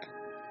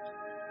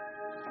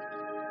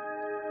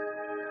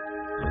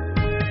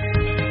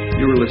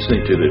You are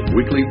listening to the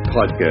weekly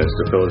podcast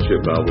of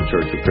Fellowship Bible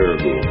Church of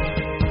Paragould.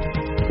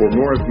 For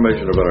more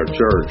information about our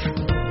church,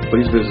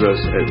 please visit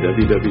us at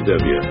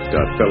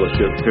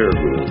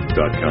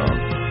www.fellowshipparagould.com.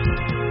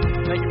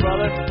 Thank you,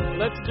 brother.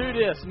 Let's do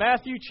this.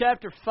 Matthew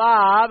chapter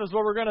 5 is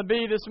where we're going to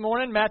be this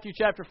morning. Matthew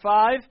chapter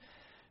 5.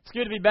 It's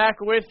good to be back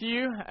with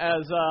you.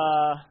 As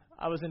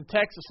I was in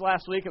Texas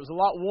last week, it was a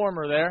lot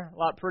warmer there, a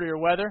lot prettier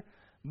weather.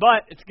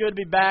 But it's good to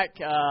be back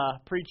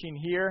preaching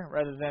here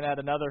rather than at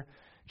another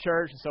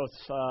church. And so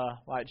it's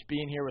like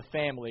being here with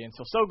family. And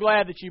so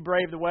glad that you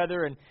braved the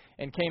weather and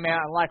came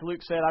out. And like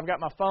Luke said, I've got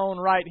my phone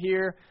right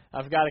here.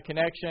 I've got a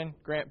connection.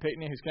 Grant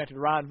Pickney, who's connected to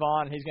Ryan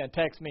Vaughn, and he's going to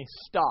text me,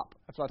 stop.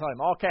 That's what I told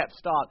him. All caps,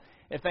 stop,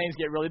 if things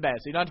get really bad.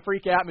 So you don't have to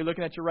freak out and be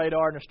looking at your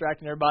radar and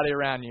distracting everybody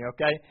around you,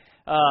 okay?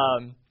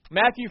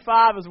 Matthew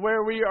 5 is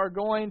where we are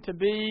going to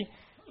be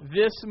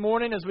this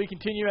morning as we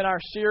continue in our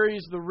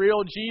series, The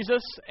Real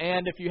Jesus.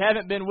 And if you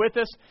haven't been with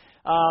us,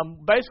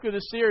 basically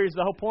this series,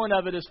 the whole point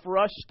of it is for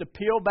us to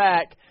peel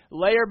back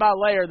layer by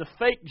layer the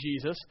fake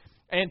Jesus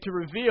and to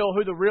reveal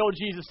who the real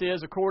Jesus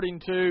is according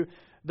to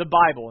the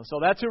Bible. And so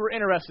that's who we're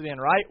interested in,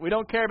 right? We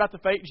don't care about the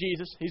fake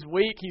Jesus. He's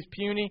weak, he's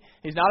puny,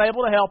 he's not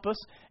able to help us.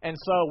 And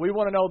so we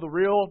want to know the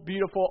real,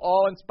 beautiful,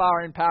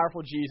 awe-inspiring,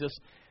 powerful Jesus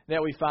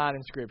that we find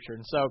in Scripture.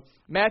 And so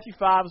Matthew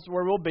 5 is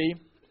where we'll be.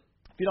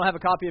 If you don't have a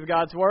copy of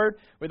God's Word,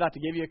 we'd like to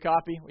give you a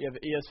copy. We have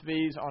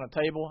ESVs on a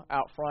table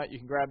out front. You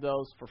can grab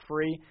those for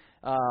free.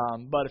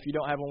 But if you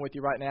don't have one with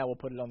you right now, we'll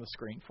put it on the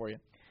screen for you.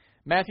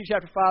 Matthew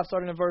chapter 5,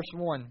 starting in verse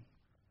 1.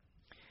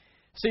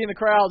 Seeing the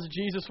crowds,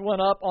 Jesus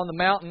went up on the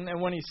mountain, and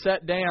when he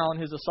sat down,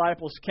 his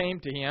disciples came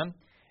to him.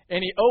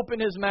 And he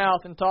opened his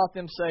mouth and taught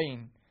them,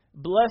 saying,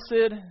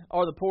 Blessed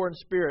are the poor in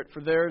spirit,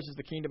 for theirs is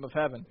the kingdom of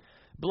heaven.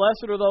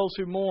 Blessed are those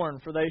who mourn,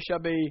 for they shall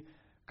be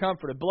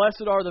comforted.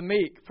 Blessed are the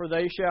meek, for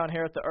they shall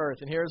inherit the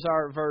earth. And here's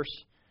our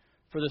verse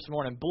for this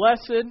morning.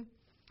 Blessed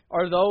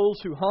are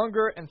those who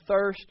hunger and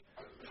thirst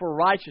for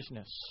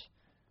righteousness,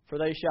 for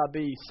they shall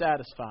be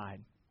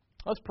satisfied.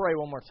 Let's pray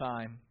one more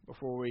time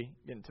before we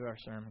get into our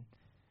sermon.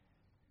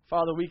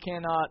 Father, we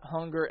cannot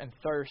hunger and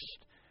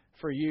thirst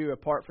for you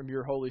apart from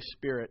your Holy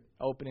Spirit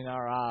opening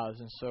our eyes.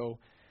 And so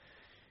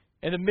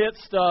in the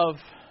midst of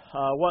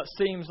what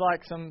seems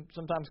like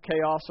sometimes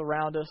chaos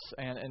around us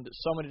and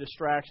so many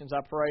distractions, I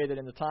pray that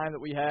in the time that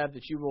we have,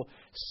 that you will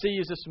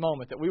seize this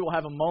moment, that we will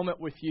have a moment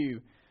with you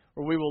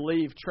where we will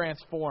leave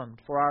transformed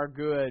for our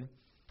good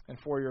and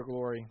for your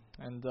glory.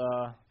 And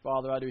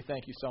Father, I do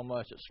thank you so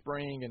much that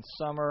spring and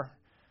summer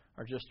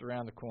are just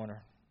around the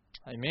corner.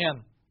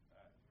 Amen.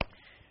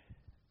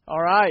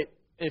 All right.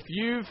 If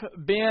you've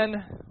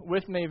been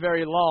with me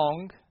very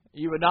long,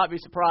 you would not be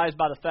surprised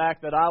by the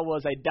fact that I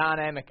was a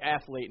dynamic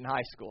athlete in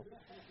high school.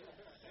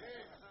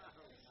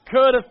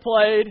 Could have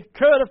played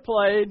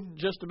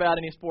just about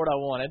any sport I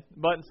wanted,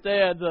 but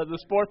instead the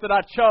sport that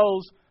I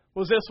chose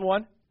was this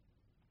one.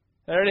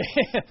 There it is.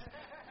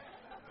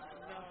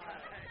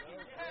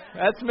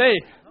 That's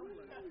me.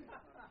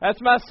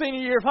 That's my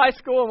senior year of high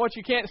school, and what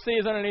you can't see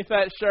is underneath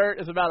that shirt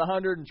is about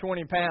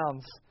 120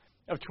 pounds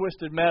of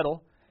twisted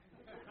metal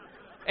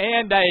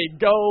and a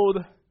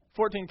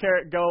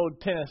 14-karat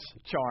gold tennis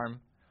charm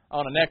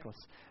on a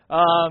necklace.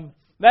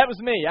 That was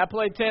me. I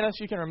played tennis.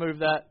 You can remove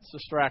that. It's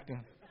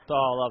distracting to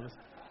all of us.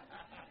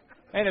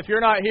 And if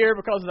you're not here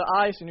because of the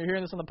ice and you're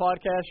hearing this on the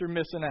podcast, you're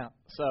missing out.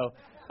 So,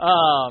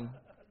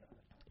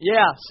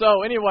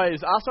 So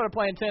anyways, I started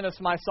playing tennis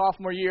my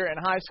sophomore year in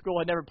high school.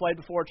 I'd never played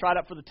before. Tried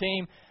out for the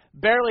team.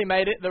 Barely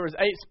made it. There was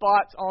 8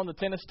 spots on the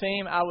tennis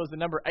team. I was the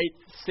number 8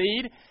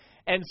 seed.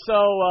 And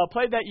so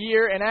played that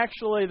year. And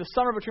actually, the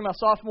summer between my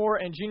sophomore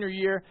and junior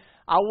year,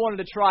 I wanted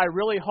to try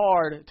really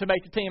hard to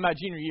make the team my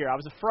junior year. I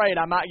was afraid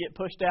I might get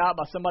pushed out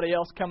by somebody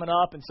else coming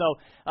up. And so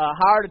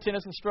hired a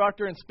tennis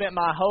instructor and spent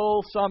my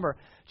whole summer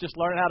just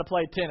learning how to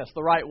play tennis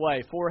the right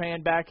way.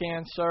 Forehand,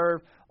 backhand,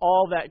 serve,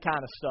 all that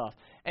kind of stuff.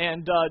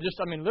 And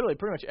literally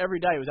pretty much every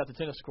day was at the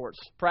tennis courts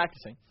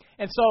practicing.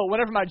 And so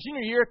whenever my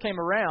junior year came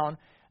around,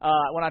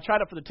 when I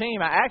tried out for the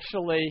team, I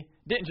actually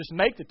didn't just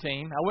make the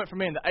team. I went from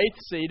being the 8th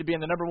seed to being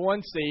the number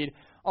 1 seed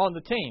on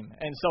the team.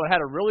 And so I had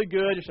a really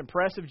good, just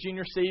impressive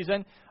junior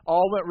season.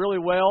 All went really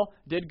well,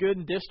 did good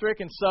in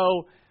district. And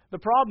so the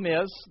problem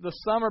is, the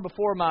summer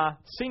before my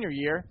senior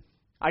year,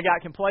 I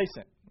got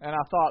complacent. And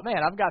I thought,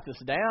 man, I've got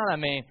this down. I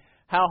mean,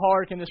 how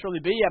hard can this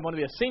really be? I'm going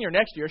to be a senior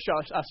next year, so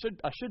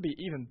I should be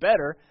even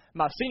better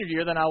my senior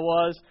year than I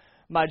was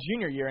my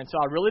junior year. And so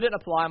I really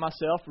didn't apply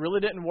myself,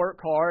 really didn't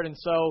work hard. And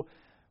so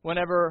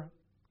whenever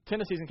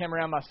tennis season came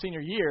around my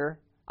senior year,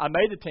 I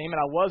made the team, and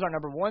I was our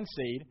number 1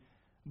 seed.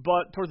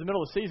 But towards the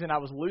middle of the season, I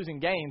was losing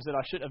games that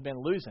I shouldn't have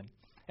been losing.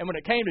 And when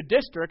it came to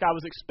district, I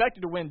was expected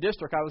to win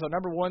district. I was our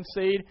number 1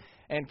 seed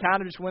and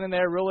kind of just went in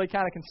there really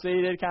kind of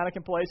conceited, kind of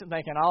complacent,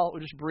 thinking I'll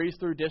just breeze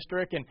through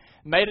district, and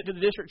made it to the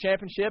district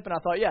championship. And I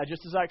thought, yeah,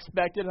 just as I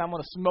expected, and I'm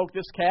going to smoke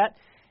this cat.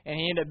 And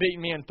he ended up beating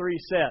me in 3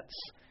 sets.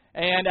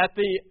 And at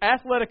the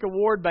athletic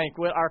award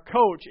banquet, our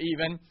coach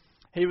even,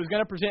 he was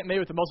going to present me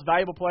with the most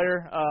valuable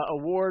player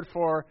award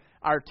for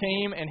our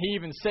team, and he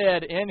even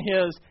said in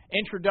his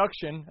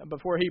introduction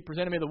before he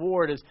presented me the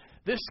award is,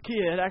 this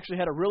kid actually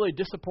had a really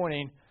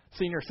disappointing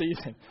senior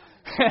season.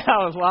 And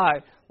I was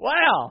like,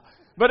 wow.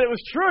 But it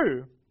was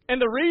true.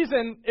 And the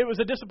reason it was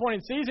a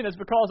disappointing season is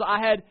because I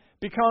had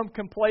become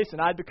complacent.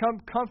 I'd become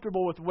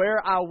comfortable with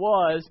where I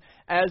was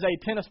as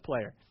a tennis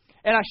player.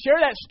 And I share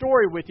that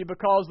story with you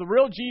because the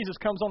real Jesus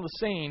comes on the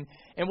scene,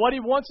 and what he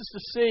wants us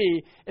to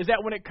see is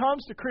that when it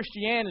comes to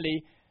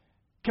Christianity,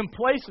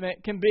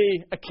 complacement can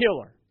be a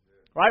killer.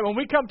 Right? When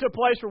we come to a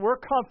place where we're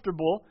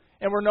comfortable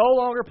and we're no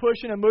longer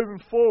pushing and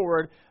moving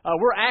forward,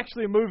 we're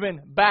actually moving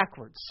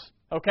backwards.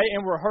 Okay,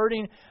 and we're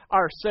hurting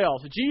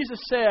ourselves. Jesus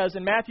says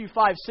in Matthew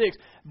 5:6,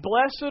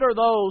 blessed are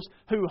those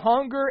who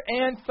hunger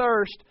and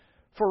thirst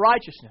for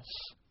righteousness.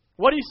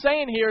 What he's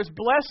saying here is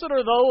blessed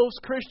are those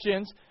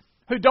Christians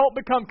who don't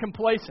become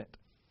complacent.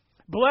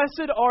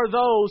 Blessed are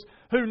those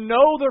who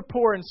know they're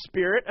poor in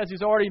spirit, as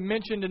he's already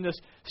mentioned in this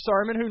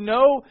sermon, who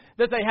know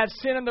that they have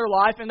sin in their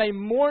life and they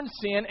mourn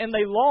sin and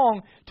they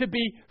long to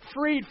be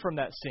freed from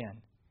that sin.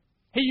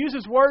 He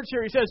uses words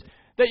here. He says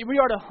that we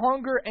are to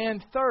hunger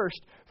and thirst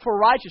for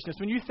righteousness.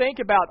 When you think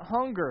about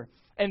hunger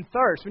and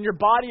thirst, when your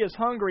body is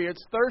hungry,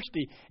 it's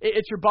thirsty,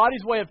 it's your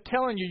body's way of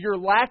telling you you're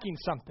lacking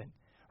something.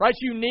 Right?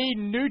 You need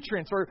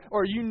nutrients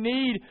or you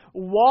need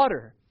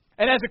water.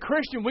 And as a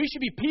Christian, we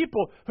should be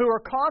people who are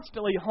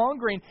constantly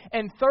hungering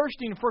and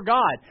thirsting for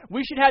God.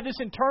 We should have this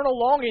internal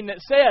longing that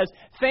says,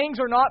 things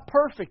are not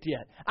perfect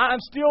yet. I'm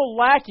still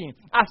lacking.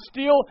 I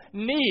still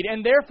need.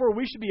 And therefore,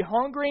 we should be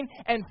hungering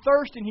and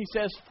thirsting, he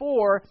says,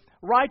 for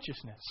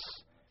righteousness.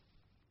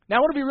 Now, I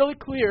want to be really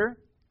clear.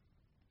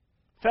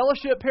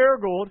 Fellowship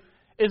Paragould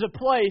is a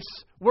place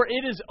where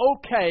it is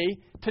okay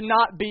to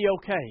not be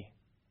okay.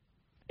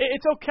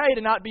 It's okay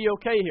to not be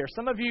okay here.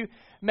 Some of you,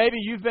 maybe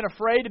you've been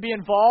afraid to be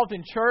involved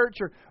in church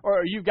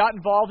or you got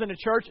involved in a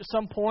church at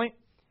some point,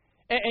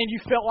 and you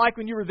felt like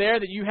when you were there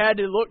that you had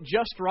to look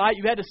just right.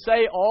 You had to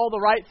say all the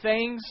right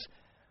things,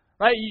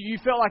 right? You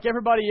felt like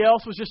everybody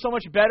else was just so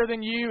much better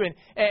than you,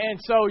 and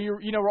so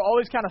we're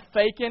always kind of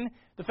faking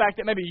the fact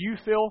that maybe you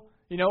feel,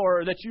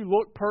 or that you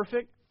look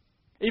perfect.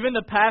 Even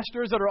the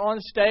pastors that are on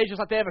stage, it's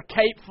like they have a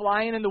cape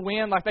flying in the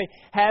wind, like they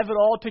have it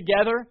all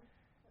together.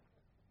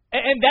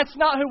 And that's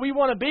not who we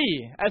want to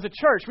be as a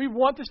church. We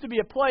want this to be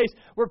a place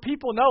where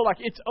people know, like,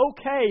 it's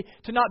okay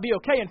to not be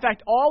okay. In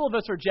fact, all of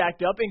us are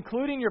jacked up,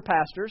 including your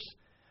pastors,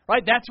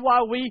 right? That's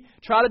why we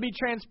try to be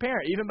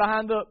transparent, even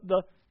behind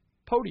the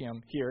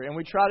podium here, and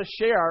we try to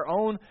share our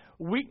own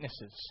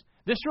weaknesses.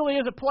 This really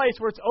is a place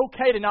where it's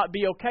okay to not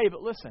be okay,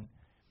 but listen,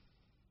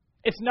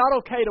 it's not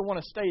okay to want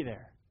to stay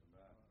there.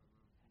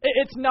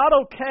 It's not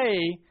okay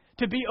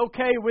to be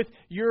okay with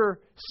your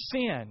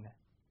sin.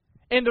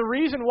 And the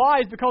reason why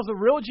is because the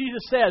real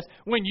Jesus says,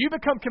 when you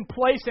become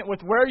complacent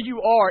with where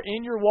you are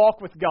in your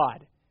walk with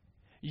God,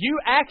 you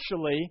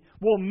actually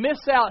will miss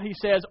out, he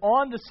says,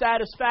 on the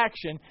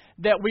satisfaction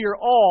that we are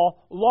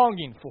all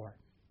longing for.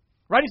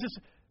 Right? He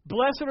says,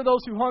 blessed are those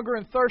who hunger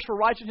and thirst for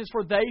righteousness,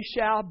 for they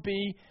shall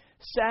be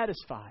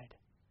satisfied.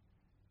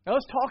 Now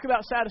let's talk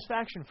about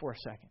satisfaction for a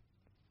second.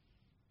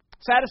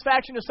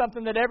 Satisfaction is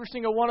something that every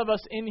single one of us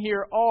in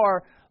here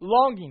are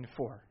longing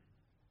for.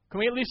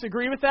 Can we at least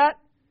agree with that?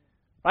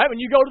 Right? When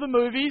you go to the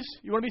movies,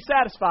 you want to be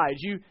satisfied.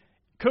 You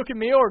cook a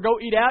meal or go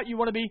eat out, you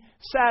want to be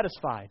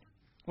satisfied.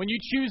 When you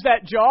choose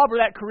that job or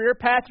that career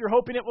path, you're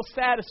hoping it will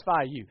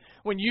satisfy you.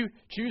 When you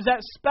choose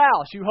that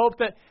spouse, you hope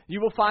that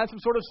you will find some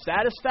sort of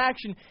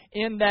satisfaction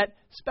in that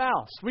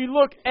spouse. We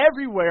look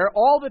everywhere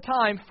all the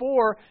time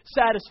for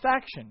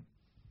satisfaction.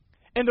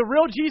 And the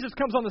real Jesus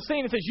comes on the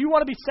scene and says, you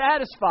want to be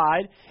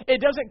satisfied. It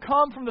doesn't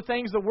come from the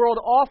things the world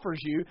offers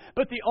you,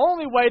 but the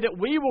only way that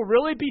we will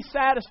really be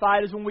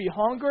satisfied is when we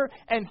hunger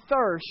and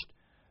thirst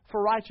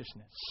for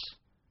righteousness.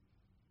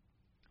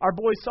 Our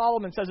boy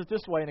Solomon says it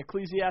this way in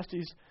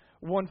Ecclesiastes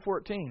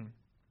 1:14.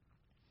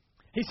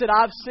 He said,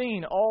 I've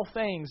seen all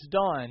things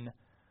done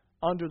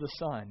under the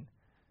sun.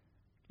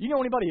 You know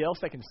anybody else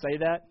that can say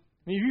that?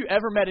 I mean, have you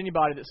ever met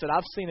anybody that said,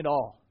 I've seen it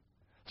all?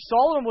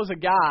 Solomon was a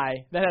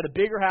guy that had a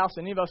bigger house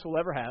than any of us will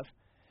ever have.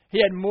 He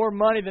had more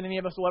money than any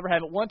of us will ever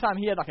have. At one time,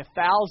 he had like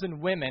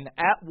 1,000 women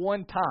at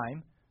one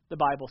time, the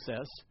Bible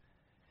says.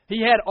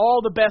 He had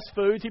all the best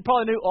foods. He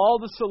probably knew all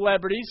the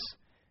celebrities.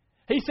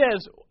 He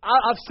says,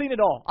 I've seen it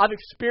all. I've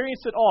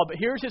experienced it all. But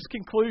here's his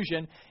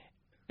conclusion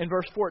in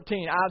verse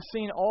 14. I've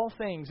seen all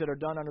things that are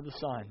done under the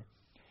sun,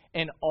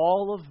 and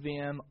all of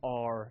them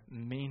are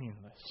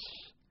meaningless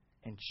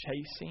and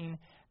chasing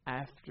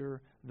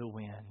after the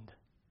wind.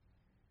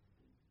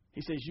 He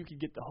says you could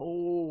get the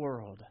whole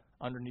world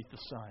underneath the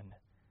sun,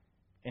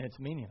 and it's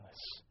meaningless.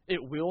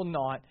 It will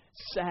not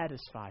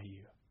satisfy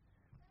you.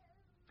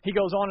 He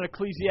goes on in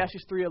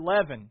Ecclesiastes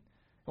 3:11,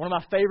 one of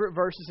my favorite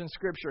verses in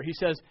Scripture. He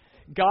says,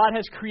 God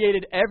has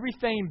created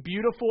everything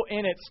beautiful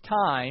in its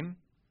time,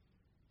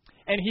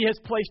 and He has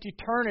placed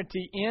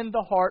eternity in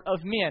the heart of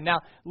men.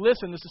 Now,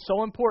 listen, this is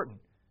so important.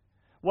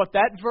 What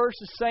that verse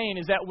is saying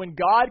is that when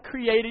God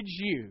created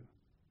you,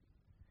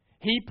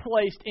 He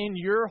placed in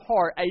your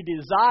heart a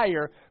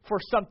desire for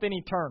something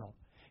eternal.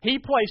 He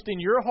placed in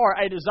your heart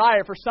a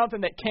desire for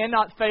something that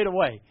cannot fade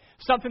away,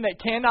 something that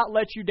cannot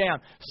let you down,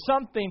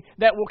 something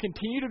that will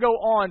continue to go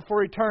on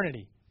for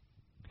eternity.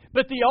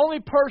 But the only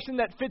person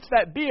that fits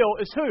that bill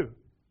is who?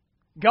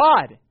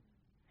 God.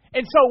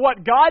 And so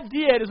what God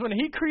did is when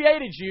He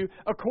created you,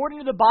 according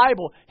to the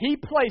Bible, He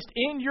placed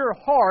in your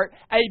heart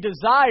a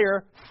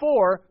desire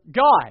for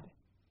God.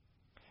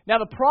 Now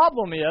the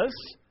problem is,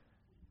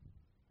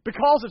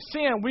 because of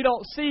sin, we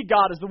don't see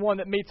God as the one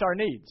that meets our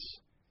needs.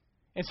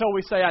 And so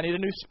we say, I need a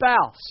new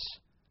spouse.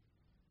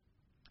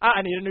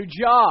 I need a new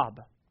job.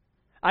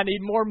 I need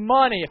more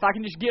money. If I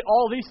can just get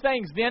all these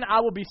things, then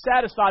I will be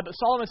satisfied. But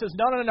Solomon says,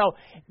 no.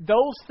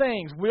 Those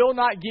things will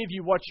not give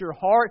you what your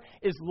heart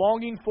is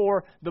longing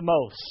for the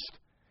most.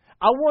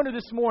 I wonder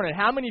this morning,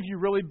 how many of you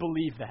really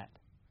believe that?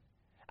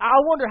 I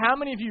wonder how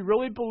many of you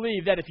really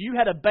believe that if you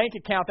had a bank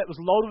account that was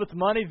loaded with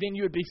money, then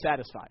you would be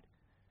satisfied.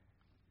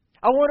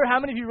 I wonder how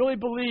many of you really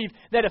believe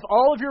that if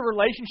all of your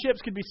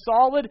relationships could be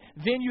solid,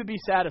 then you would be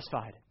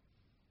satisfied.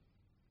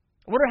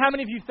 I wonder how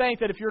many of you think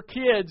that if your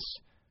kids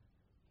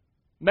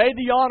made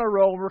the honor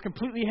roll and were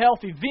completely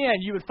healthy,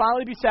 then you would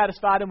finally be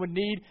satisfied and would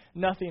need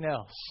nothing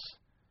else.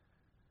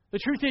 The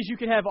truth is you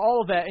can have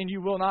all of that and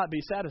you will not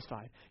be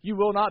satisfied. You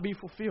will not be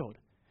fulfilled.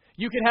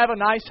 You can have a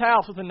nice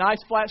house with a nice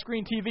flat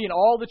screen TV and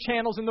all the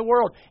channels in the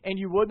world, and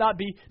you would not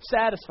be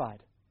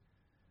satisfied.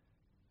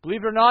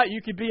 Believe it or not,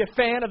 you could be a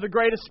fan of the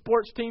greatest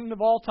sports team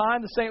of all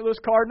time, the St. Louis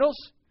Cardinals.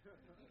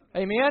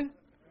 Amen?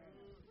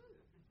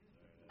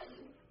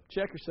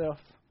 Check yourself.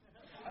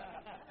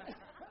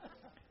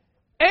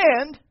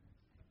 And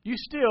you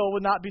still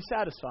would not be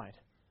satisfied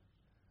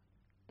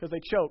because they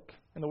choke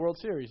in the World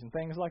Series and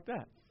things like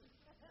that.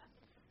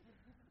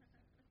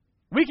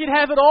 We can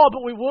have it all,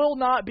 but we will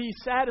not be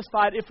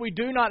satisfied if we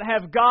do not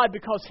have God,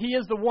 because He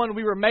is the one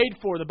we were made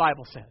for, the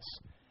Bible says.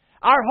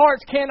 Our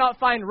hearts cannot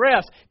find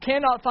rest,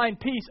 cannot find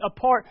peace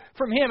apart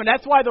from Him. And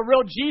that's why the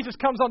real Jesus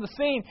comes on the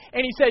scene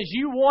and He says,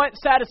 you want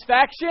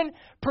satisfaction?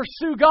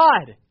 Pursue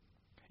God.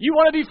 You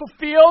want to be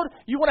fulfilled?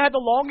 You want to have the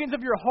longings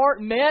of your heart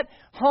met?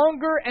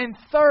 Hunger and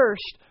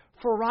thirst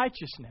for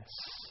righteousness.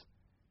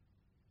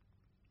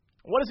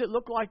 What does it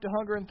look like to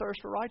hunger and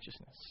thirst for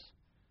righteousness?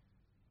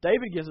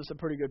 David gives us a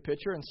pretty good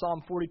picture in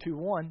Psalm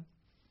 42:1.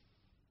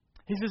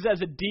 He says,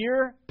 as a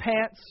deer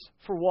pants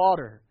for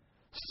water,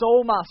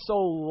 so my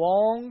soul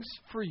longs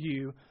for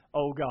you,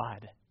 O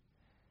God.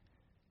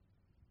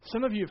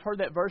 Some of you have heard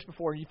that verse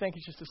before, and you think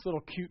it's just this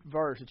little cute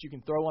verse that you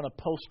can throw on a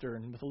poster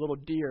and with a little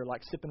deer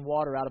like sipping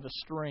water out of a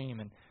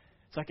stream. And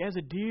it's like, as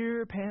a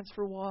deer pants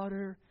for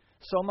water,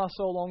 so my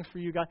soul longs for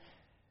you, God.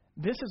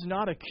 This is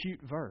not a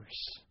cute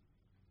verse.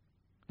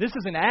 This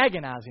is an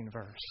agonizing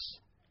verse.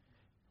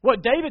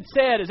 What David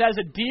said is, as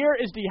a deer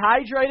is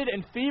dehydrated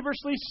and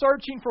feverishly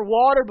searching for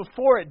water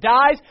before it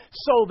dies,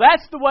 so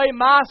that's the way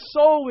my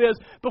soul is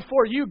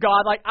before you,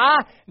 God. Like, I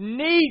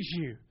need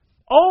you.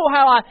 Oh,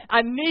 how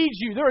I need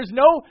you. There is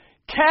no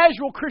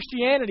casual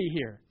Christianity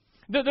here.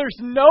 There's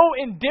no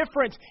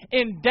indifference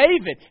in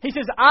David. He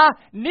says, I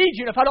need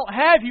you, and if I don't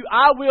have you,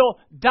 I will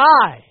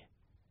die.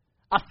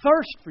 I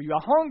thirst for you. I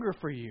hunger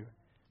for you.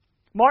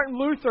 Martin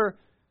Luther,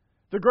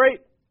 the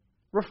great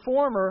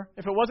reformer,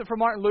 if it wasn't for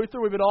Martin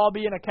Luther, we would all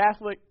be in a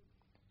Catholic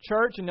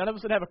church and none of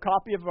us would have a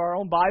copy of our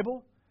own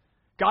Bible.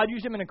 God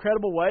used him in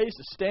incredible ways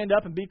to stand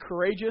up and be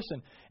courageous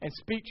and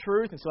speak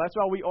truth. And so that's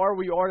why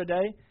we are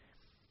today.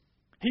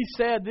 He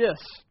said this,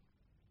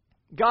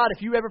 God,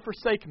 if you ever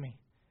forsake me,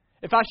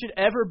 if I should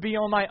ever be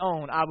on my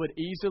own, I would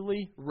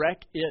easily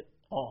wreck it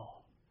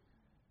all.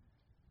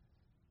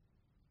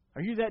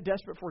 Are you that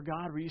desperate for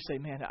God where you say,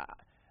 man,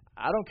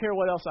 I don't care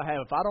what else I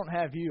have. If I don't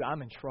have you,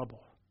 I'm in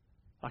trouble.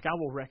 Like, I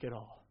will wreck it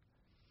all.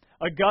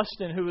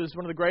 Augustine, who was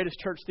one of the greatest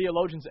church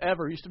theologians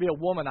ever, used to be a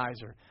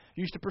womanizer.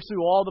 He used to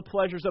pursue all the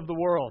pleasures of the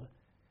world.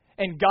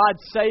 And God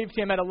saved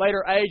him at a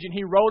later age, and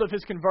he wrote of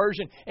his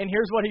conversion. And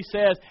here's what he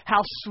says,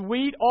 how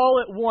sweet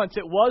all at once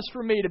it was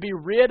for me to be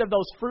rid of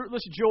those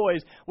fruitless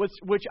joys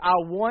which I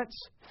once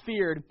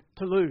feared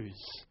to lose.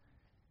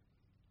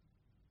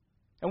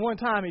 And one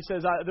time he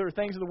says, there were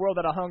things in the world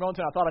that I hung on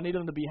to, and I thought I needed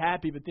them to be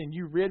happy, but then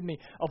you rid me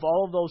of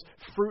all of those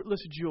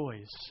fruitless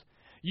joys.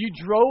 You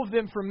drove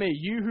them from me,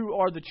 you who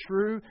are the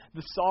true,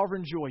 the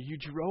sovereign joy. You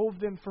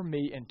drove them from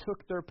me and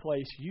took their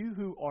place, you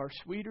who are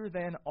sweeter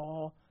than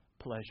all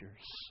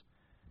pleasures.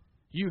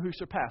 You who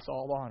surpass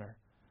all honor,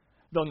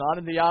 though not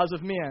in the eyes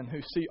of men who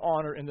see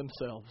honor in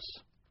themselves.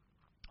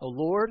 O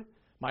Lord,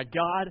 my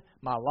God,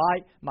 my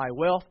light, my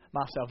wealth,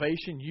 my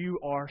salvation, you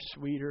are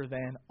sweeter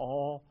than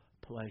all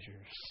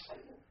pleasures.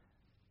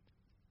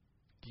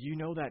 Do you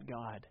know that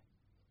God?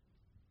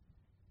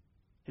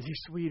 Is He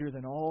sweeter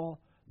than all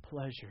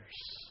pleasures?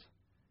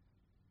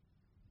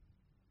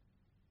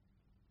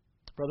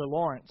 Brother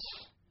Lawrence,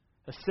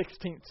 a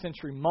 16th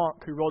century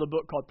monk who wrote a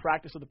book called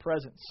Practice of the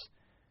Presence,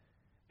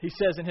 he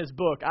says in his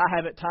book, I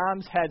have at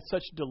times had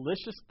such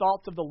delicious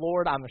thoughts of the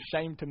Lord, I'm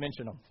ashamed to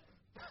mention them.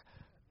 I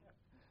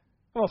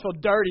almost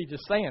feel dirty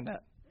just saying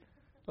that.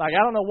 Like,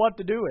 I don't know what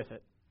to do with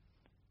it.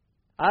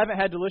 I haven't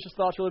had delicious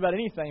thoughts really about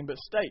anything but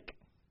steak,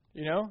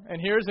 you know?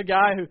 And here's a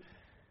guy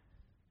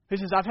He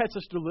says, I've had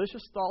such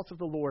delicious thoughts of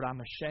the Lord,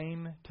 I'm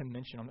ashamed to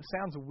mention them. It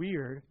sounds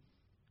weird,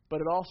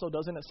 but it also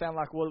doesn't it sound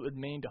like what it would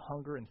mean to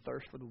hunger and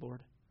thirst for the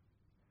Lord?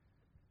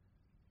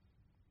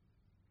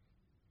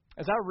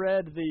 As I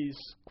read these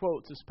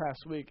quotes this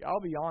past week, I'll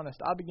be honest,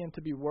 I began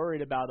to be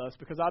worried about us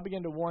because I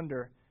began to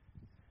wonder,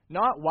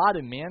 not why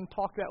do men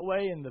talk that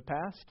way in the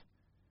past,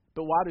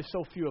 but why do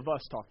so few of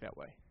us talk that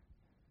way?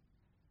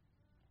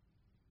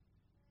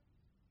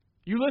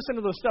 You listen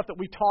to the stuff that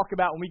we talk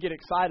about and we get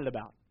excited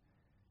about.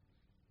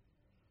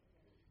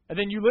 And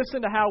then you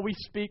listen to how we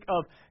speak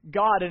of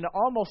God, and it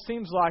almost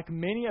seems like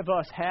many of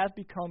us have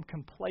become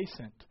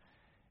complacent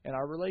in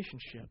our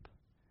relationship.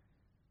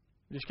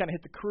 We just kind of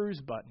hit the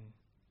cruise button.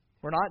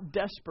 We're not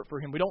desperate for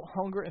Him. We don't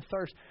hunger and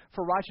thirst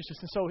for righteousness.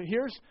 And so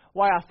here's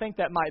why I think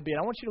that might be. And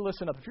I want you to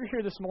listen up. If you're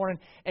here this morning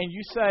and you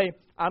say,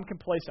 I'm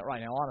complacent right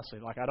now, honestly.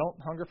 Like, I don't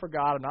hunger for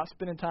God. I'm not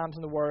spending times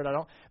in the Word.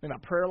 My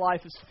prayer life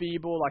is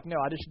feeble. Like, no,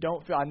 I just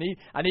don't feel, I need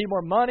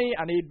more money.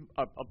 I need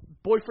a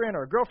boyfriend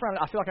or a girlfriend.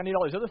 I feel like I need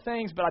all these other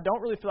things, but I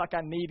don't really feel like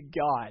I need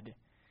God.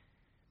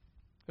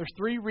 There's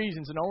 3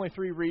 reasons, and only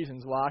 3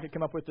 reasons why I could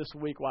come up with this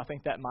week why I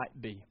think that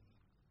might be.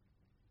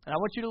 And I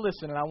want you to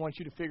listen, and I want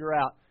you to figure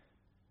out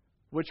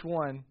which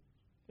one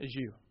is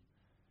you.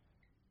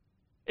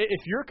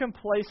 If you're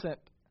complacent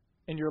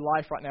in your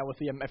life right now,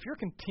 if you're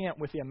content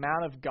with the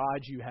amount of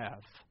God you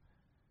have,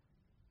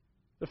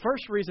 the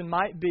first reason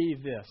might be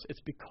this.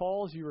 It's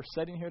because you are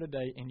sitting here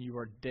today and you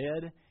are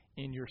dead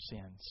in your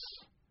sins.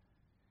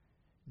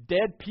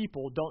 Dead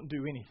people don't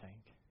do anything.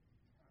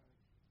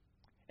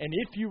 And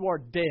if you are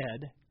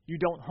dead, you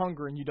don't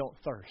hunger and you don't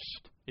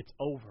thirst. It's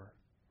over.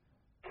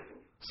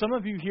 Some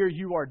of you here,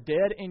 you are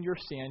dead in your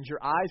sins.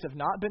 Your eyes have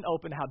not been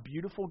opened how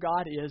beautiful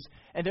God is,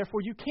 and therefore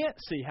you can't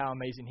see how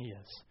amazing He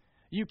is.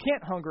 You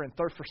can't hunger and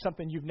thirst for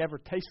something you've never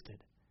tasted.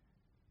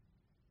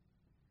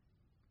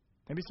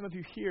 Maybe some of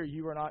you here,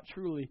 you are not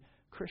truly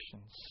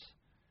Christians.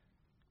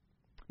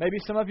 Maybe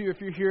some of you, if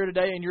you're here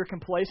today and you're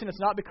complacent, it's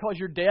not because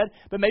you're dead,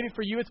 but maybe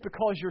for you it's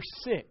because you're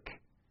sick.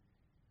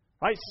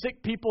 Right?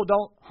 Sick people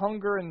don't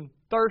hunger and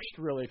thirst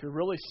really if you're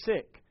really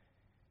sick.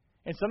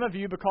 And some of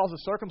you, because of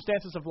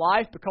circumstances of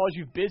life, because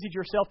you've busied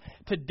yourself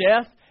to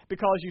death,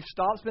 because you've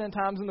stopped spending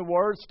times in the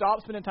Word,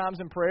 stopped spending times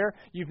in prayer,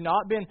 you've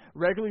not been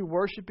regularly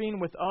worshiping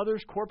with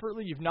others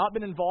corporately, you've not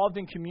been involved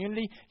in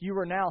community, you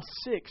are now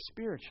sick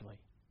spiritually.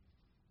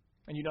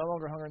 And you no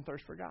longer hunger and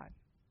thirst for God.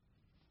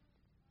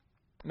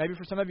 Maybe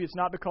for some of you it's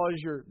not because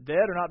you're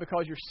dead or not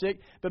because you're sick,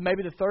 but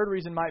maybe the third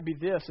reason might be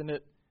this, and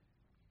it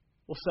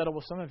will settle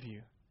with some of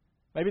you.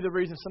 Maybe the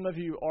reason some of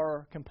you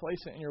are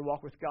complacent in your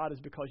walk with God is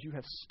because you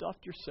have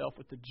stuffed yourself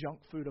with the junk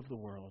food of the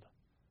world.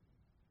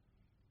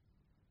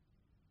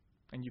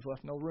 And you've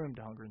left no room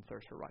to hunger and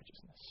thirst for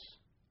righteousness.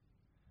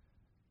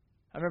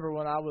 I remember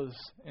when I was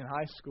in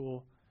high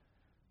school,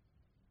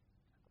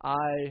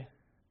 I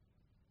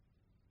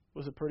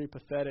was a pretty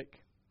pathetic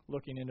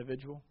looking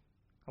individual.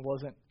 I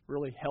wasn't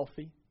really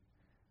healthy.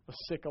 I was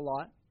sick a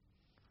lot.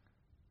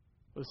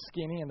 I was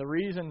skinny. And the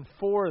reason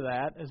for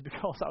that is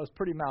because I was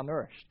pretty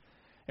malnourished.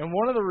 And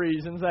one of the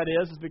reasons that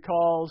is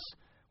because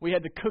we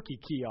had the cookie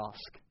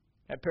kiosk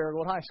at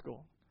Paragould High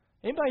School.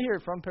 Anybody here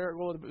from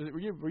Paragould?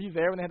 Were you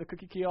there when they had the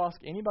cookie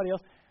kiosk? Anybody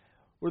else?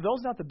 Were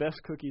those not the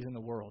best cookies in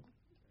the world?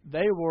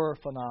 They were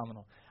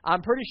phenomenal.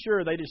 I'm pretty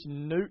sure they just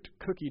nuked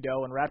cookie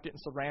dough and wrapped it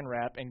in saran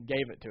wrap and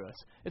gave it to us.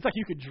 It's like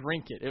you could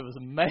drink it. It was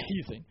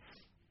amazing.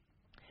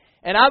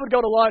 And I would go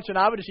to lunch and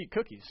I would just eat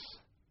cookies.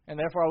 And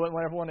therefore I wouldn't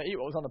want everyone to eat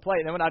what was on the plate.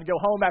 And then when I'd go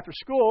home after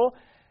school,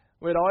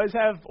 we'd always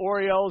have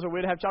Oreos or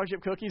we'd have chocolate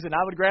chip cookies, and I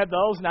would grab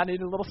those, and I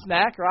needed a little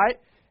snack, right?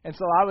 And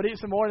so I would eat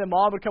some more, and then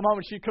Mom would come home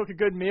and she'd cook a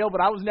good meal,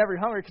 but I was never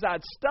hungry because I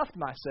had stuffed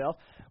myself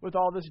with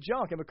all this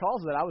junk. And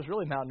because of that, I was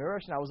really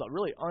malnourished, and I was a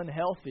really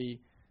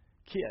unhealthy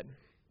kid.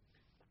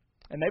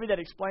 And maybe that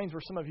explains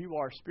where some of you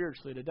are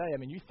spiritually today. I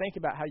mean, you think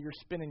about how you're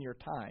spending your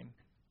time.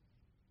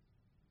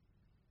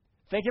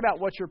 Think about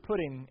what you're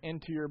putting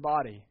into your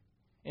body,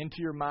 into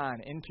your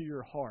mind, into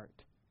your heart.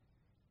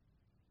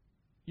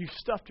 You've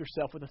stuffed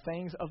yourself with the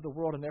things of the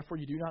world, and therefore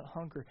you do not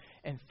hunger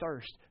and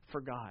thirst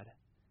for God.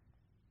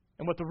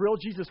 And what the real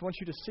Jesus wants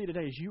you to see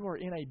today is you are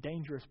in a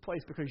dangerous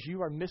place because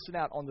you are missing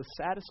out on the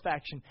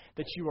satisfaction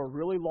that you are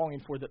really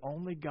longing for that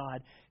only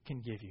God can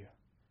give you.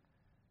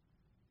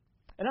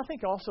 And I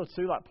think also,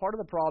 too, like part of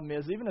the problem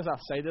is, even as I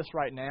say this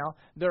right now,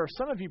 there are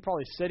some of you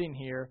probably sitting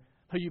here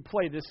who you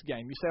play this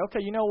game. You say, okay,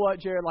 you know what,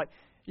 Jared, like,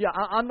 yeah,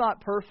 I'm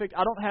not perfect.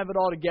 I don't have it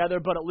all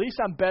together, but at least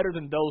I'm better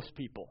than those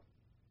people.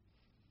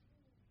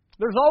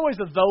 There's always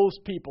a those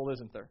people,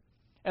 isn't there?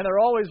 And they're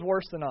always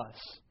worse than us.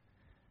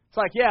 It's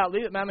like, yeah,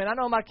 I mean, I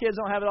know my kids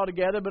don't have it all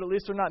together, but at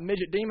least they're not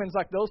midget demons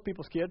like those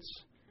people's kids.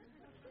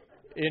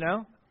 You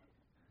know?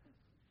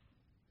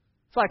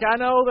 It's like, I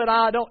know that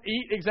I don't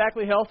eat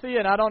exactly healthy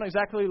and I don't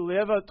exactly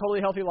live a totally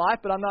healthy life,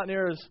 but I'm not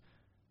near as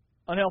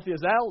unhealthy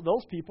as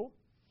those people.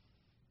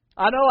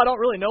 I know I don't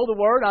really know the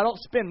Word. I don't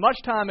spend much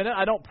time in it.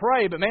 I don't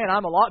pray, but man,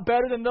 I'm a lot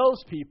better than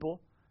those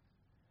people.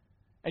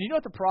 And you know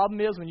what the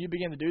problem is when you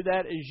begin to do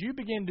that? Is you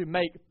begin to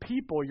make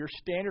people your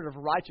standard of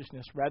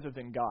righteousness rather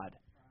than God.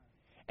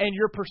 And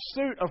your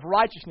pursuit of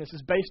righteousness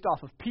is based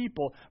off of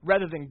people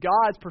rather than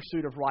God's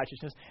pursuit of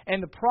righteousness.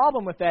 And the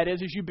problem with that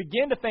is you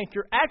begin to think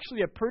you're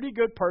actually a pretty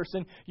good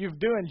person, you're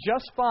doing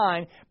just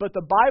fine, but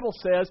the Bible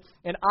says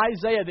in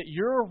Isaiah that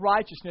your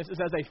righteousness is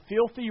as a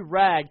filthy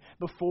rag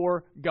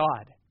before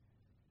God.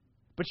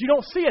 But you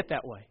don't see it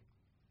that way.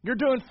 You're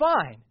doing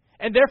fine.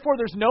 And therefore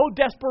there's no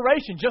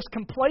desperation, just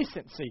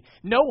complacency.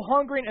 No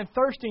hungering and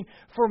thirsting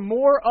for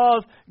more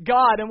of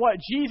God. And what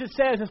Jesus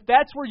says, if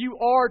that's where you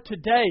are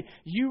today,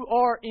 you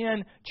are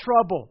in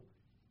trouble.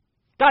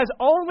 Guys,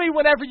 only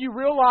whenever you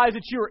realize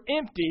that you are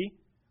empty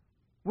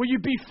will you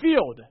be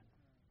filled.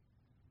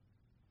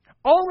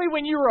 Only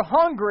when you are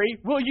hungry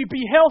will you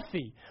be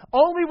healthy.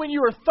 Only when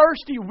you are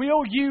thirsty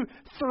will you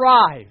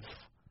thrive.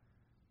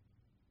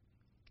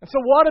 And so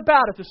what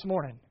about it this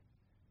morning?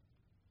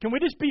 Can we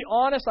just be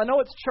honest? I know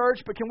it's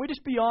church, but can we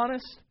just be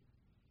honest?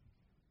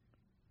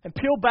 And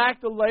peel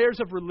back the layers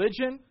of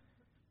religion?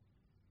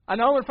 I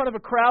know I'm in front of a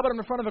crowd, but I'm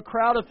in front of a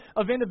crowd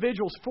of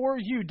individuals. For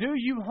you, do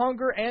you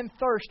hunger and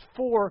thirst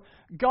for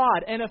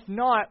God? And if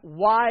not,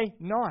 why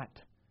not?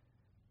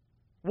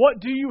 What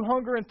do you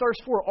hunger and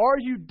thirst for? Are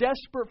you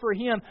desperate for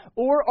Him?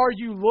 Or are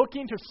you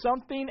looking to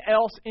something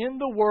else in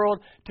the world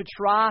to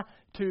try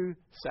to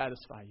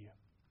satisfy you?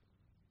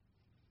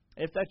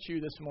 If that's you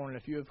this morning,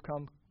 if you have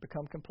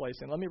become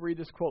complacent, let me read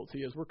this quote to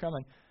you as we're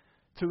coming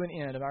to an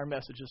end of our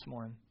message this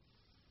morning.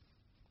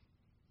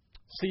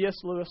 C.S.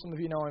 Lewis, some of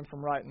you know him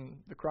from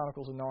writing the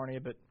Chronicles of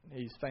Narnia, but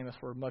he's famous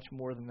for much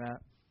more than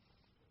that.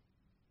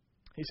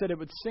 He said, "It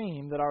would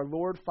seem that our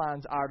Lord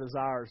finds our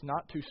desires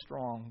not too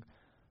strong,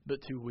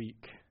 but too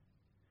weak.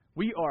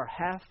 We are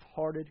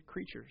half-hearted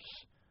creatures,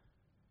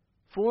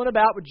 fooling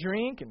about with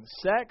drink and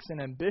sex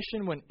and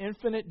ambition when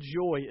infinite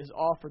joy is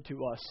offered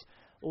to us,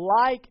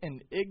 like an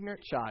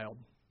ignorant child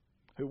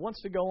who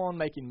wants to go on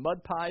making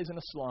mud pies in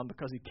a slum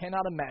because he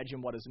cannot imagine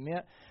what is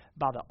meant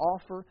by the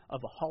offer of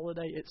a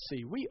holiday at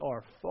sea. We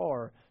are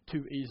far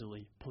too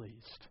easily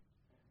pleased."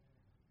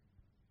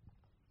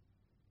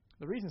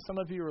 The reason some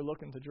of you are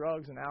looking to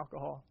drugs and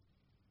alcohol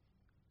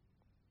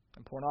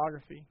and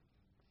pornography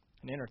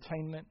and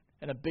entertainment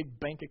and a big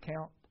bank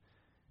account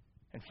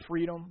and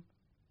freedom,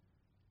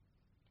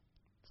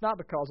 it's not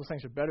because those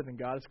things are better than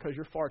God. It's because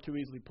you're far too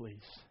easily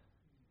pleased.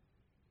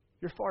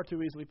 You're far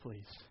too easily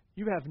pleased.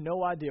 You have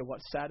no idea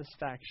what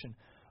satisfaction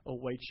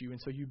awaits you. And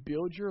so you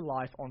build your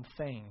life on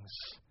things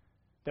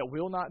that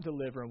will not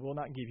deliver and will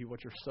not give you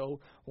what your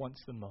soul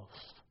wants the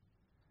most.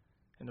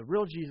 And the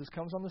real Jesus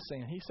comes on the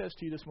scene. He says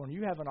to you this morning,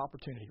 you have an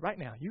opportunity. Right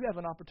now, you have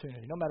an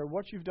opportunity. No matter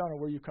what you've done or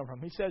where you come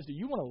from. He says, do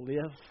you want to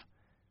live?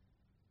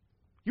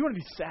 You want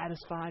to be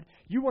satisfied?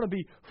 You want to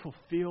be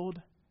fulfilled?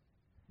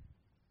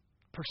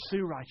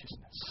 Pursue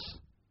righteousness.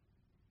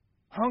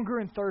 Hunger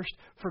and thirst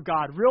for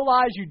God.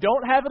 Realize you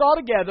don't have it all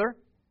together.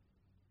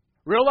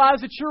 Realize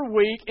that you're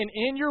weak, and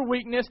in your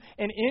weakness,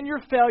 and in your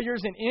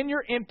failures, and in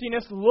your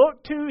emptiness,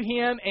 look to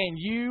Him, and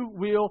you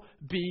will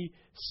be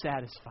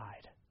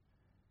satisfied.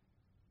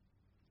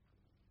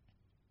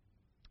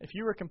 If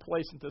you were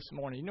complacent this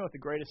morning, you know what the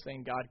greatest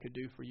thing God could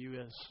do for you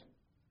is?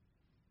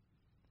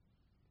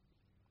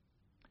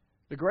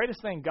 The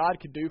greatest thing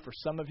God could do for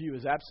some of you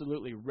is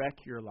absolutely wreck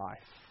your life.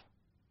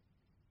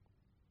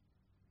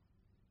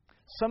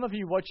 Some of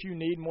you, what you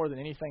need more than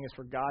anything is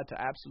for God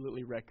to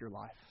absolutely wreck your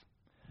life.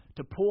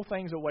 To pull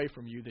things away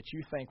from you that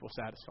you think will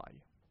satisfy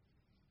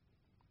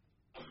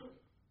you.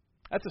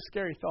 That's a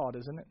scary thought,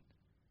 isn't it?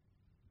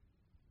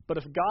 But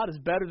if God is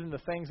better than the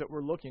things that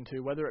we're looking to,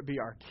 whether it be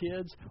our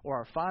kids or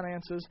our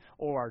finances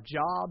or our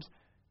jobs,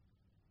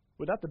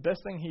 would that the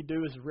best thing He'd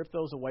do is rip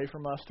those away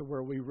from us to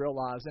where we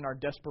realize in our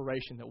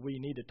desperation that we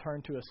need to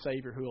turn to a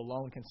Savior who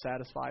alone can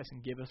satisfy us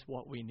and give us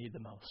what we need the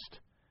most?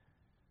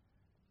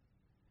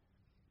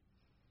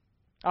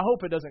 I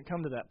hope it doesn't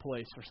come to that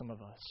place for some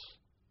of us.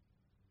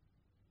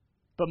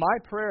 But my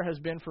prayer has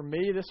been for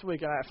me this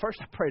week, and at first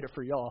I prayed it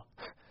for y'all.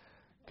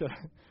 And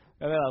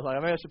then I was like,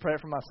 I should pray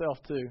it for myself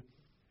too.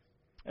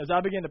 As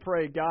I begin to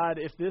pray, God,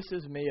 if this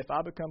is me, if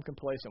I become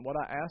complacent, what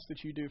I ask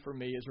that you do for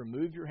me is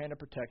remove your hand of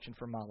protection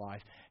from my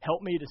life.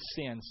 Help me to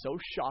sin so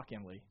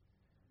shockingly,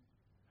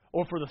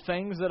 or for the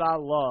things that I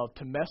love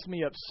to mess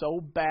me up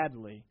so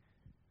badly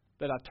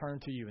that I turn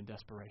to you in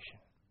desperation.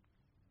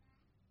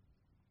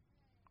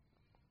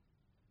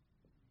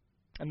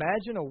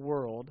 Imagine a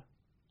world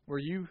where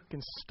you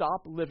can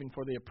stop living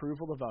for the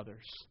approval of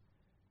others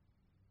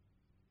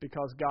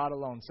because God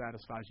alone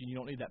satisfies you. You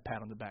don't need that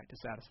pat on the back to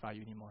satisfy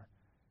you anymore.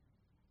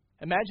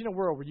 Imagine a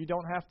world where you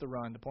don't have to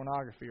run to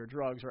pornography or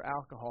drugs or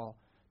alcohol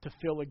to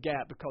fill a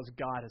gap because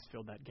God has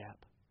filled that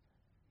gap.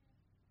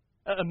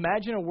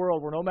 Imagine a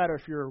world where no matter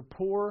if you're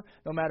poor,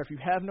 no matter if you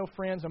have no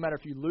friends, no matter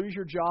if you lose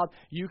your job,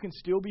 you can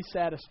still be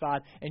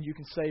satisfied and you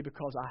can say,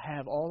 because I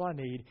have all I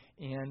need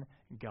in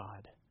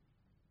God.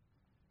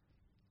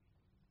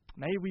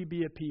 May we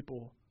be a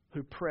people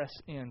who press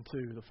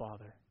into the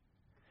Father.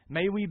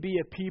 May we be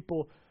a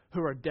people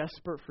who are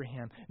desperate for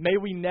Him. May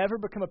we never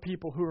become a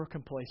people who are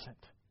complacent.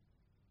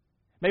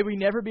 May we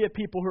never be a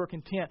people who are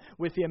content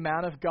with the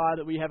amount of God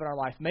that we have in our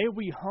life. May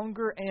we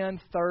hunger and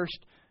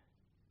thirst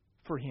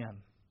for Him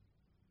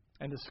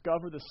and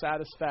discover the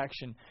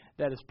satisfaction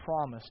that is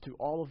promised to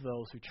all of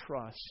those who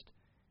trust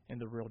in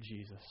the real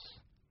Jesus.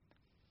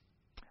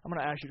 I'm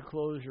going to ask you to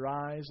close your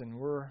eyes, and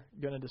we're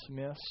going to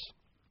dismiss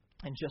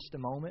in just a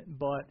moment.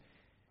 But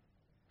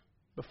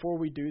before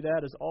we do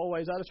that, as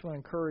always, I just want to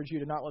encourage you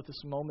to not let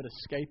this moment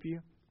escape you.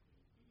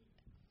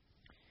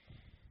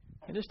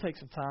 And just take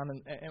some time,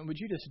 and would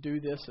you just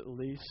do this at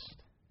least?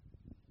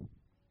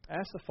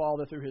 Ask the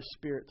Father through His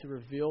Spirit to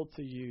reveal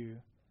to you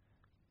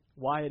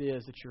why it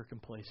is that you're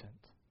complacent.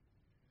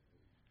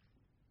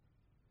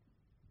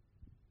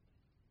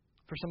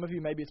 For some of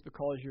you, maybe it's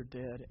because you're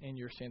dead in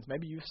your sins.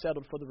 Maybe you've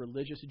settled for the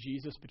religious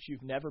Jesus, but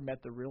you've never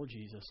met the real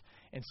Jesus.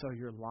 And so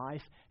your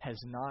life has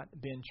not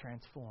been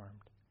transformed.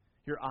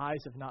 Your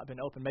eyes have not been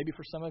opened. Maybe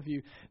for some of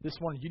you this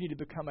morning, you need to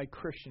become a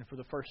Christian for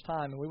the first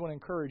time. And we want to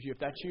encourage you, if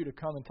that's you, to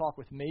come and talk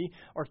with me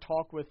or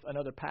talk with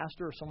another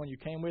pastor or someone you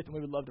came with. And we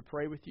would love to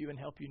pray with you and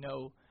help you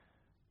know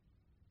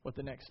what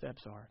the next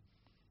steps are.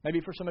 Maybe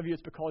for some of you,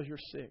 it's because you're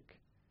sick.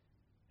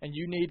 And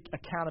you need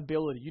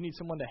accountability. You need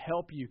someone to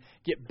help you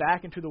get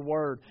back into the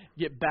Word,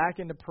 get back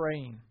into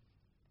praying.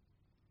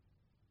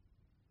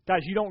 Guys,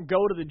 you don't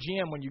go to the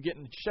gym when you get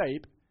in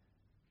shape.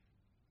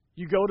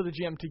 You go to the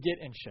gym to get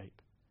in shape.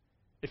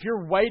 If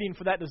you're waiting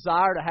for that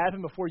desire to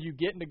happen before you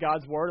get into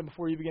God's Word and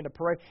before you begin to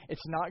pray,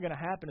 it's not going to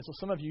happen. And so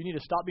some of you need to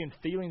stop being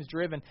feelings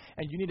driven,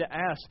 and you need to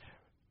ask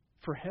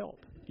for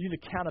help. You need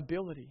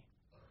accountability.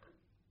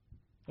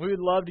 We would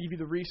love to give you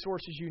the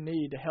resources you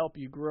need to help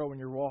you grow in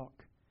your walk.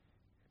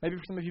 Maybe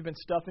for some of you, you've been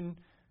stuffing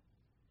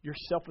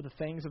yourself with the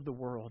things of the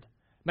world.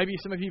 Maybe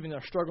some of you even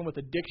are struggling with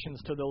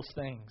addictions to those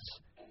things.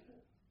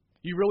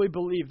 You really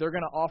believe they're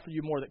going to offer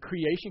you more, that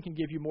creation can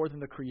give you more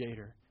than the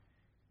Creator.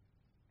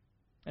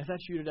 And if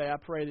that's you today, I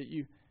pray that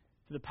you,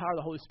 through the power of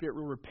the Holy Spirit,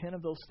 will repent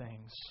of those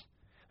things,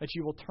 that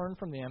you will turn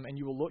from them and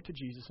you will look to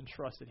Jesus and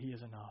trust that He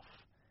is enough.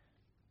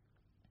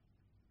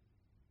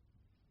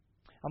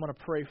 I'm going to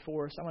pray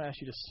for us. I'm going to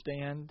ask you to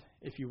stand,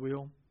 if you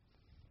will.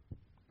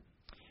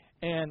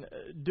 And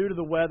due to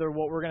the weather,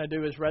 what we're going to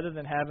do is, rather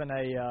than having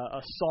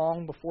a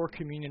song before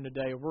communion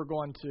today, we're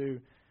going to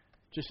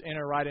just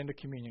enter right into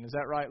communion. Is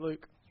that right,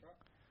 Luke? That's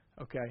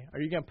right. Okay.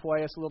 Are you going to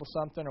play us a little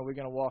something, or are we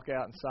going to walk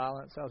out in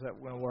silence? How's that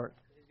going to work?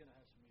 He's going to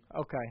have some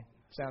music. Okay.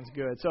 Sounds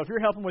good. So if you're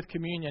helping with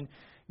communion,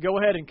 go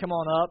ahead and come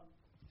on up.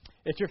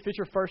 If it's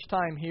your first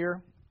time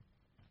here,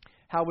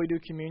 how we do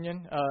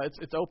communion,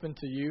 it's open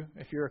to you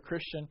if you're a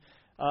Christian.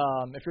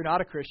 If you're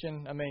not a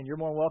Christian, I mean, you're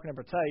more than welcome to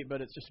partake,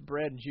 but it's just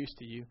bread and juice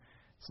to you.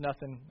 It's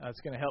nothing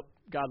that's going to help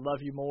God love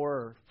you more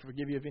or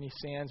forgive you of any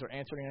sins or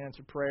answer an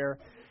unanswered prayer.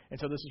 And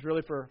so this is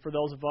really for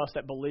those of us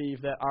that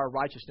believe that our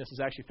righteousness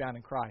is actually found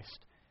in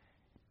Christ.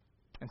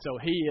 And so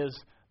He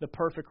is the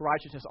perfect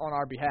righteousness on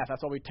our behalf.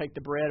 That's why we take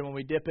the bread, and when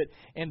we dip it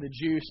in the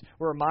juice,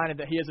 we're reminded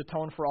that He has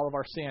atoned for all of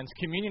our sins.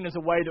 Communion is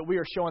a way that we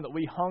are showing that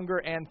we hunger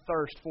and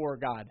thirst for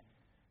God.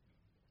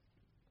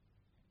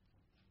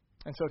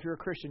 And so if you're a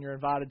Christian, you're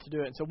invited to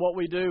do it. And so what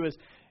we do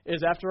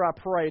is after I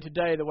pray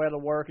today, the way it'll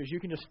work is you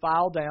can just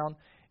file down,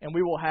 and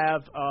we will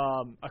have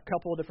a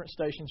couple of different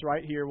stations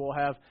right here. We'll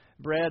have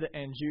bread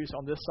and juice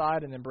on this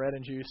side, and then bread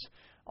and juice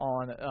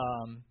on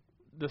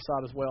this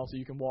side as well. So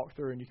you can walk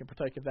through and you can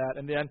partake of that.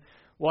 And then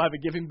we'll have a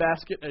giving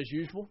basket as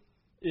usual.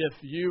 If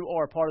you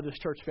are a part of this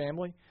church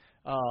family,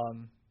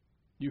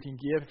 you can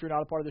give. If you're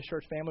not a part of this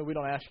church family, we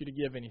don't ask you to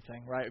give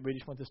anything, right? We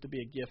just want this to be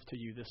a gift to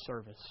you, this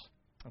service.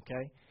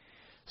 Okay?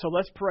 So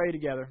let's pray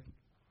together,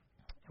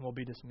 and we'll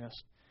be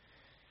dismissed.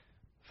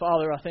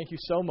 Father, I thank You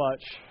so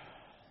much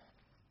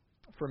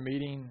for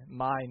meeting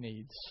my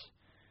needs.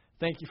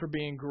 Thank You for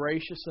being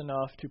gracious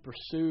enough to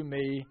pursue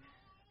me,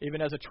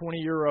 even as a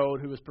 20-year-old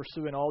who was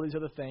pursuing all these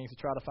other things to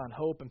try to find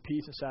hope and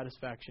peace and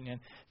satisfaction in.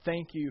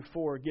 Thank You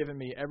for giving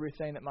me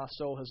everything that my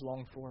soul has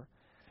longed for.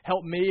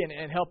 Help me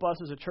and help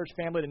us as a church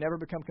family to never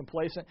become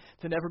complacent,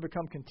 to never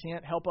become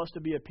content. Help us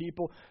to be a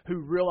people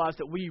who realize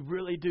that we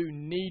really do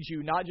need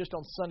You, not just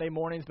on Sunday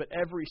mornings, but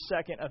every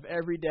second of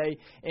every day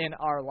in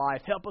our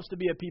life. Help us to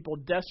be a people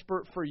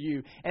desperate for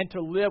You and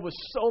to live with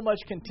so much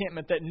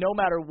contentment that no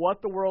matter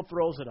what the world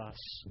throws at us,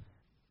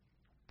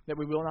 that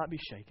we will not be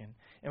shaken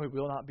and we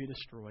will not be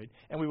destroyed,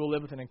 and we will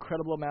live with an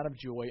incredible amount of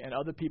joy, and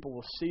other people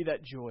will see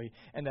that joy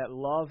and that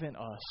love in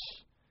us,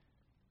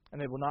 and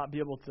they will not be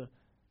able to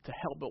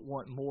help but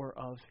want more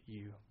of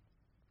You.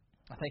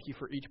 I thank You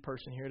for each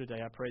person here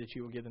today. I pray that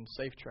You will give them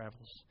safe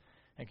travels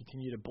and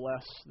continue to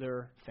bless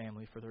their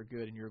family for their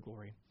good and Your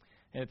glory.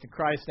 And it's in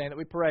Christ's name that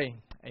we pray.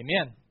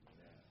 Amen.